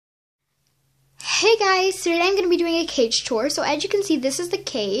Hey guys, today I'm going to be doing a cage tour. So as you can see, this is the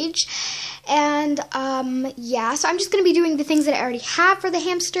cage. And yeah, so I'm just going to be doing the things that I already have for the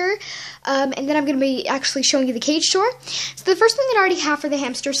hamster. And then I'm going to be actually showing you the cage tour. So the first thing that I already have for the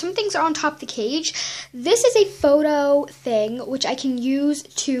hamster, some things are on top of the cage. This is a photo thing, which I can use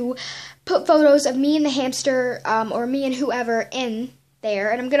to put photos of me and the hamster, or me and whoever in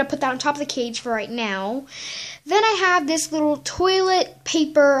there, and I'm going to put that on top of the cage for right now. Then I have this little toilet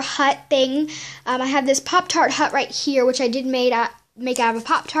paper hut thing. I have this Pop-Tart hut right here, which I did make out of a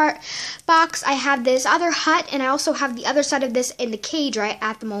Pop-Tart box. I have this other hut, and I also have the other side of this in the cage right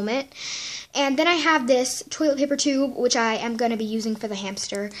at the moment. And then I have this toilet paper tube, which I am going to be using for the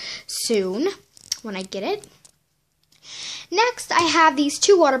hamster soon, when I get it. Next, I have these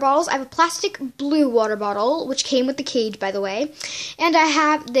two water bottles. I have a plastic blue water bottle, which came with the cage, by the way. And I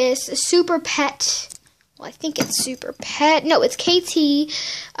have this Super Pet, well, I think it's Super Pet. No, it's KT.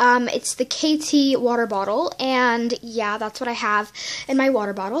 It's the KT water bottle. And, yeah, that's what I have in my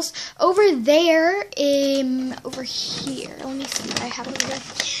water bottles. Over there, over here, let me see what I have over there.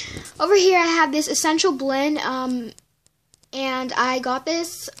 Over here, I have this Essential Blend, and I got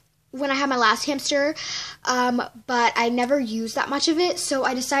this when I had my last hamster, but I never used that much of it, so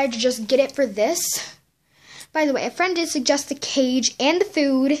I decided to just get it for this. By the way, a friend did suggest the cage and the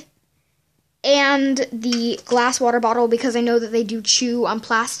food and the glass water bottle because I know that they do chew on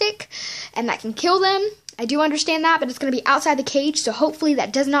plastic and that can kill them. I do understand that, but it's going to be outside the cage, so hopefully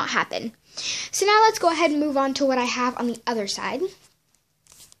that does not happen. So now let's go ahead and move on to what I have on the other side.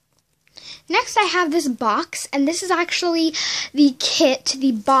 Next, I have this box, and this is actually the kit,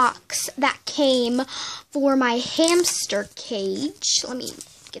 the box that came for my hamster cage. Let me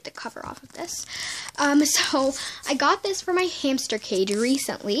get the cover off of this. So I got this for my hamster cage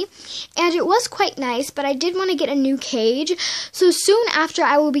recently, and it was quite nice, but I did want to get a new cage. So soon after,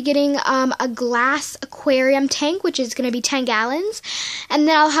 I will be getting a glass aquarium tank, which is going to be 10 gallons, and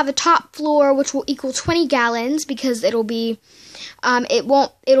then I'll have a top floor, which will equal 20 gallons, because it'll be,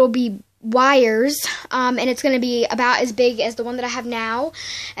 it'll be wires, and it's going to be about as big as the one that I have now,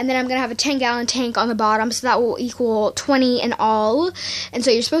 and then I'm going to have a 10-gallon tank on the bottom, so that will equal 20 in all, and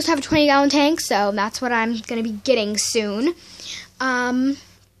so you're supposed to have a 20-gallon tank, so that's what I'm going to be getting soon.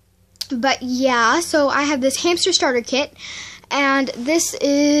 But yeah, so I have this hamster starter kit, and this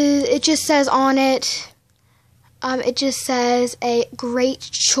is, it just says on it, it just says a great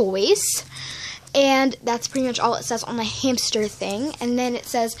choice, and that's pretty much all it says on the hamster thing. And then it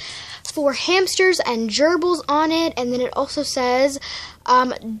says for hamsters and gerbils on it, and then it also says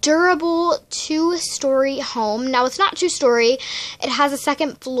durable 2-story home. Now it's not 2-story, it has a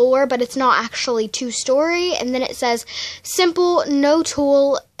second floor, but it's not actually 2-story. And then it says simple no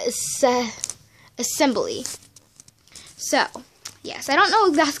tool assembly. So yes, I don't know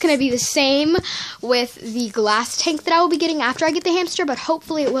if that's going to be the same with the glass tank that I will be getting after I get the hamster, but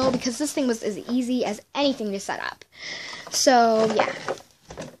hopefully it will, because this thing was as easy as anything to set up. So yeah.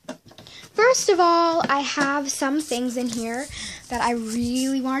 First of all, I have some things in here that I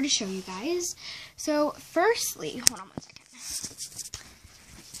really wanted to show you guys. So firstly, hold on one second.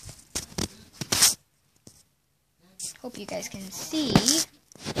 Hope you guys can see.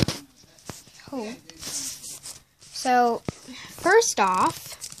 Hope. So, first off,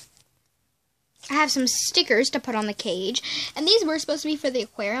 I have some stickers to put on the cage, and these were supposed to be for the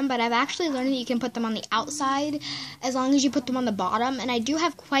aquarium, but I've actually learned that you can put them on the outside as long as you put them on the bottom, and I do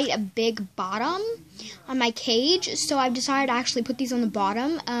have quite a big bottom on my cage, so I've decided to actually put these on the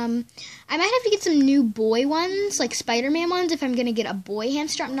bottom. I might have to get some new boy ones, like Spider-Man ones, if I'm going to get a boy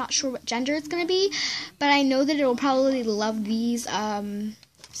hamster. I'm not sure what gender it's going to be, but I know that it'll probably love these,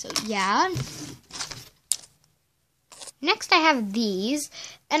 so yeah. Next, I have these,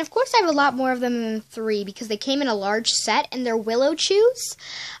 and of course I have a lot more of them than 3 because they came in a large set, and they're willow chews.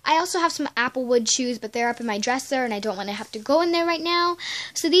 I also have some applewood chews, but they're up in my dresser, and I don't want to have to go in there right now.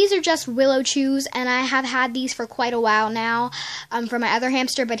 So these are just willow chews, and I have had these for quite a while now for my other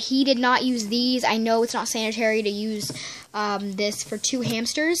hamster, but he did not use these. I know it's not sanitary to use this for 2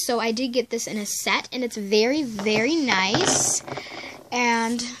 hamsters, so I did get this in a set, and it's very, very nice.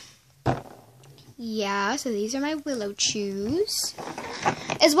 And yeah, so these are my willow chews.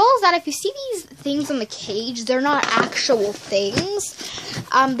 As well as that, if you see these things on the cage, they're not actual things.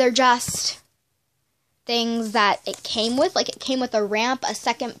 They're just things that it came with. Like, it came with a ramp, a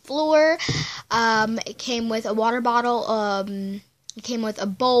second floor. It came with a water bottle. It came with a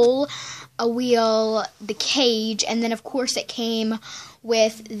bowl, a wheel, the cage, and then, of course, it came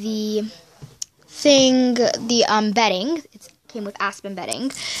with the thing, the bedding. It's came with aspen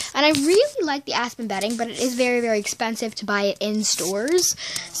bedding. And I really like the aspen bedding, but it is very, very expensive to buy it in stores.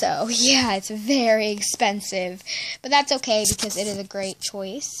 So, yeah, it's very expensive. But that's okay because it is a great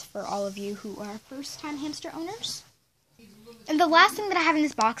choice for all of you who are first-time hamster owners. And the last thing that I have in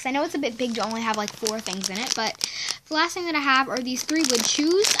this box, I know it's a bit big to only have like 4 things in it, but the last thing that I have are these 3 wood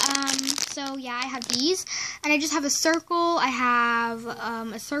shoes. So yeah, I have these, and I just have a circle. I have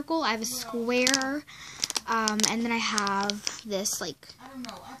a circle. I have a square, and then I have this like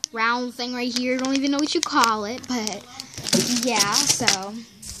round thing right here. I don't even know what you call it, but yeah. So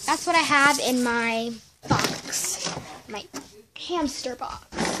that's what I have in my box, my hamster box.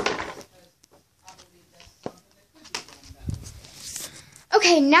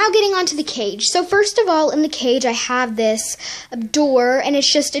 Okay, now getting onto the cage. So first of all, in the cage, I have this door, and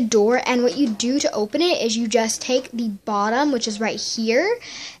it's just a door, and what you do to open it is you just take the bottom, which is right here,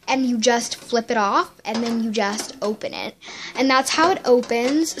 and you just flip it off, and then you just open it. And that's how it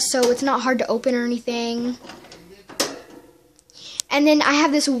opens, so it's not hard to open or anything. And then I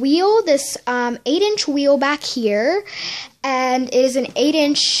have this wheel, this 8-inch wheel back here, and it is an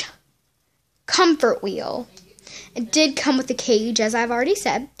 8-inch comfort wheel. It did come with the cage, as I've already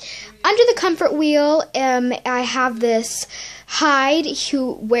said. Under the comfort wheel, I have this hide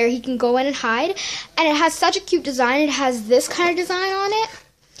where he can go in and hide. And it has such a cute design. It has this kind of design on it.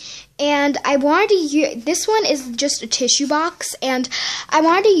 And I wanted to use, this one is just a tissue box. And I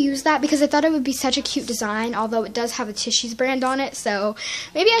wanted to use that because I thought it would be such a cute design. Although it does have a Tissues brand on it. So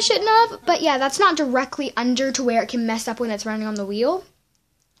maybe I shouldn't have. But yeah, that's not directly under to where it can mess up when it's running on the wheel.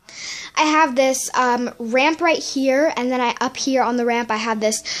 I have this ramp right here, and then up here on the ramp I have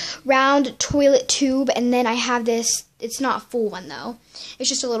this round toilet tube, and then I have this, it's not a full one though, it's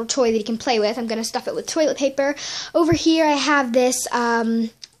just a little toy that you can play with. I'm going to stuff it with toilet paper. Over here I have this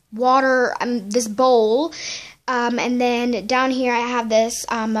water, this bowl, and then down here I have this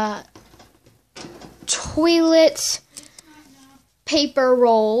toilet paper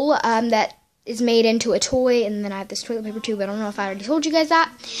roll that is made into a toy, and then I have this toilet paper tube. I don't know if I already told you guys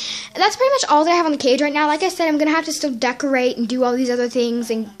that. And that's pretty much all that I have on the cage right now. Like I said, I'm going to have to still decorate and do all these other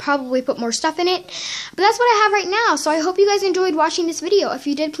things and probably put more stuff in it. But that's what I have right now. So I hope you guys enjoyed watching this video. If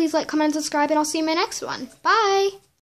you did, please like, comment, and subscribe, and I'll see you in my next one. Bye!